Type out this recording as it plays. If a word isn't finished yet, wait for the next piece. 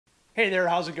Hey there,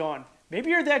 how's it going? Maybe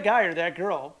you're that guy or that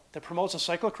girl that promotes a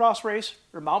cyclocross race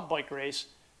or mountain bike race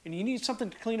and you need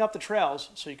something to clean up the trails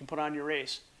so you can put on your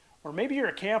race. Or maybe you're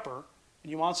a camper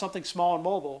and you want something small and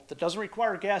mobile that doesn't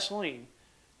require gasoline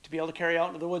to be able to carry out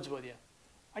into the woods with you.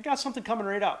 I got something coming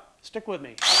right up. Stick with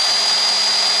me.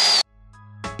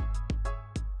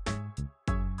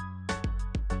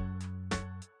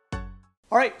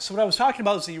 All right, so what I was talking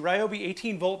about is the Ryobi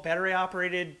 18-volt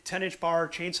battery-operated 10-inch bar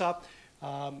chainsaw.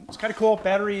 It's kind of cool.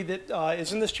 Battery that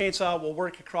is in this chainsaw will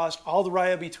work across all the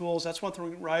Ryobi tools. That's one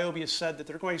thing Ryobi has said, that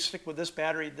they're going to stick with this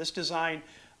battery, this design,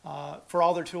 for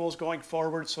all their tools going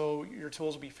forward, so your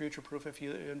tools will be future-proof if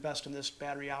you invest in this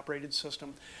battery-operated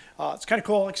system. It's kind of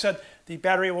cool. Like I said, the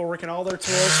battery will work in all their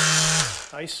tools.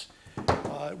 Nice.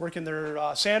 Work in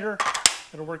their sander.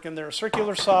 It'll work in their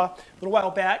circular saw. A little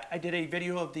while back, I did a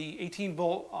video of the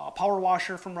 18-volt power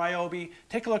washer from Ryobi.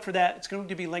 Take a look for that. It's going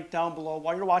to be linked down below.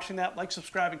 While you're watching that, like,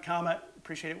 subscribe, and comment.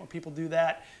 Appreciate it when people do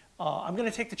that. I'm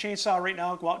going to take the chainsaw right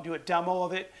now and go out and do a demo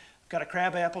of it. I've got a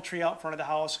crab apple tree out front of the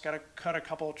house. Got to cut a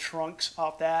couple of trunks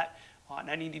off that. And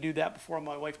I need to do that before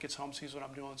my wife gets home, sees what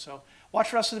I'm doing. So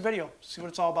watch the rest of the video. See what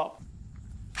it's all about.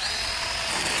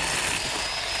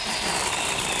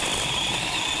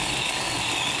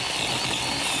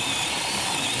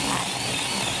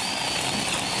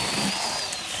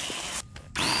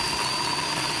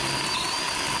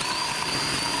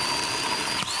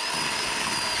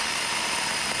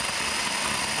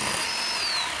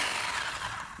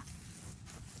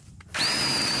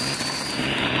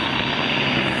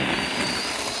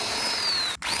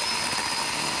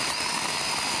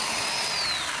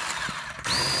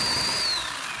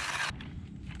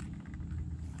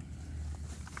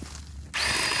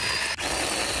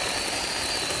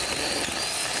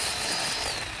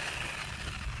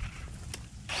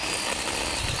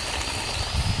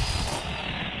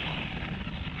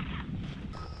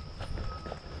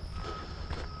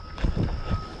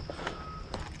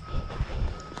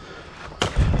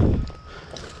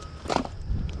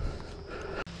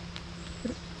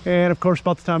 And of course,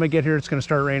 about the time I get here, it's going to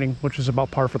start raining, which is about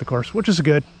par for the course, which is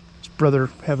good. It's rather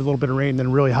have a little bit of rain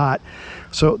than really hot.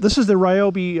 So this is the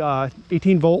Ryobi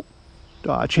 18-volt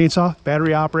chainsaw,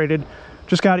 battery operated.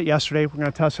 Just got it yesterday. We're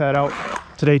going to test that out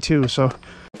today too. So.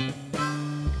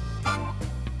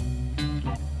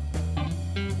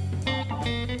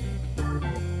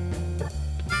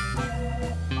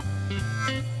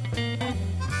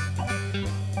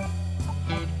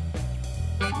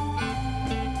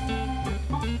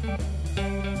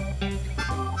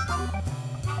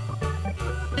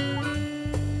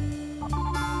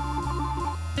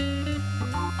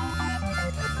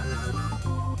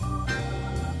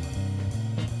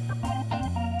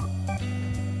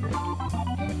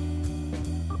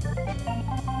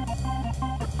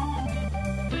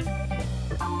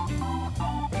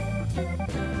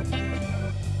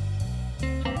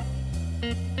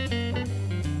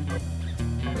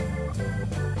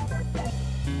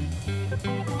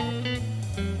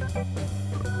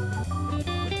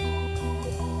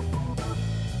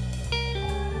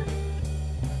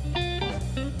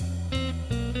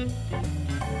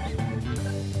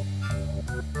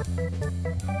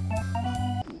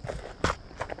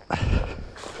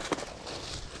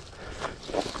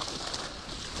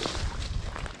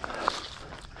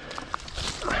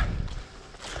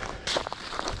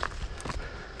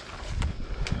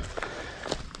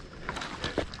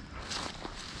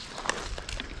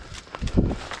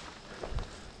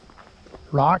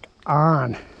 Rock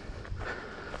on.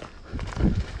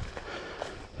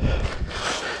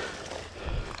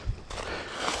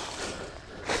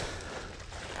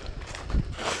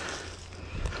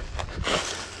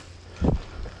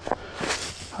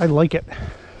 I like it.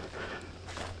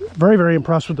 Very, very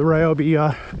impressed with the Ryobi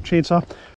chainsaw.